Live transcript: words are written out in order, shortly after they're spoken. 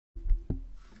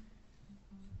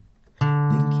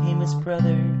his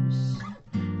brothers,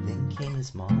 then came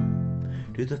his mom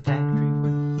to the factory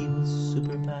where he was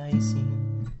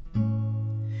supervising.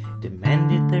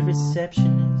 Demanded the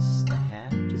receptionist, I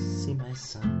have to see my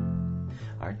son.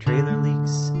 Our trailer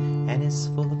leaks and is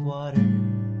full of water.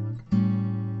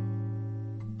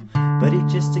 But he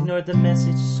just ignored the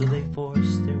message, so they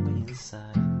forced their way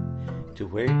inside to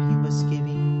where he was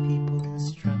giving people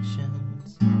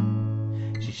instructions.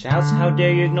 She shouts, "How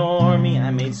dare you ignore me?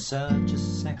 I made such a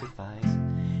sacrifice,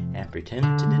 and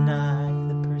pretend to deny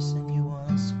the person you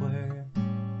once were."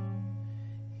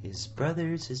 His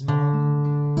brothers, his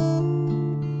mom.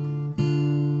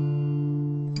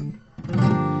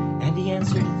 And he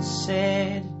answered and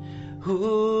said,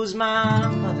 "Who's my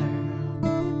mother?"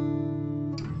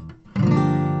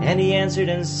 And he answered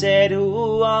and said,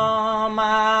 "Who are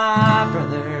my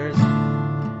brothers?"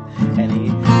 And he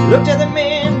looked at the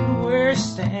men who were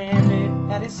standing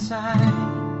at his side,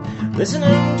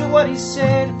 listening to what he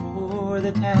said for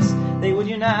the task they would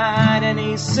unite. And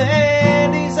he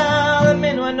said, "These are the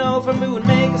men who I know from who would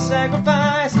make a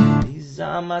sacrifice. These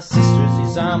are my sisters,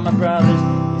 these are my brothers,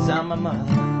 these are my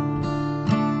mother."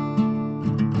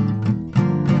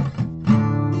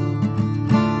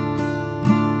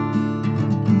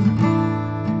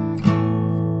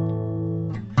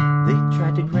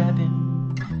 To grab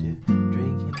him, to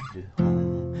drag him to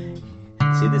home.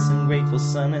 See, this ungrateful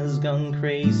son has gone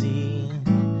crazy,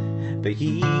 but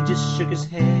he just shook his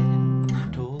head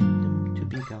and told him to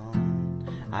be gone.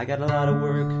 "I got a lot of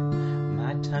work,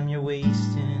 my time you're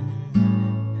wasting."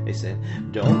 They said,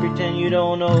 "Don't pretend you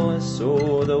don't know us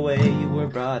or the way you were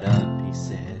brought up." He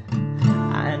said,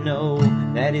 "I know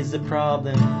that is the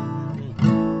problem."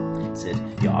 He said,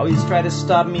 "You always try to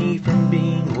stop me from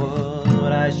being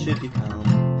what I should become.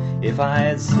 If I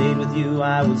had stayed with you,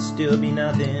 I would still be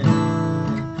nothing."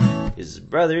 His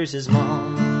brothers, his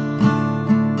mom.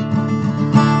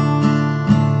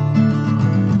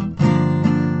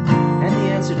 And he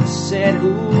answered and said,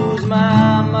 "Who's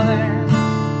my mother?"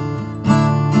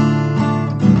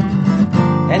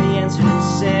 And he answered and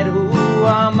said, "Who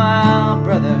are my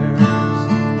brothers?"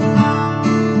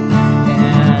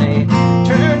 And he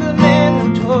turned to the men who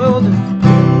told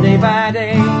him day by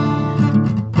day,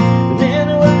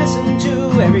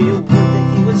 every word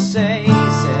that he would say. He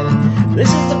said, "This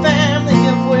is the family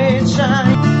of which I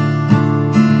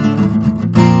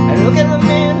look at the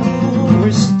men who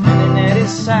were standing at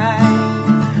his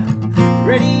side,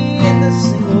 ready in the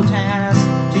single task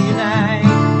to unite."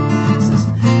 He says,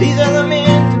 "These are the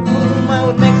men for whom I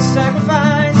would make a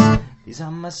sacrifice. These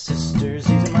are my sisters,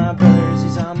 these are my brothers,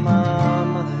 these are my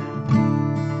mother."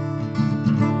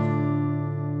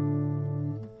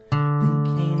 Then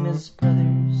came his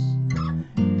brothers,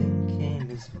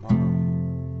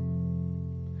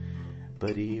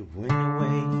 but he went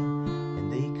away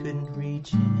and they couldn't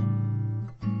reach him.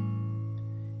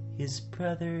 His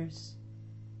brothers,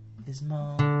 his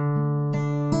mom.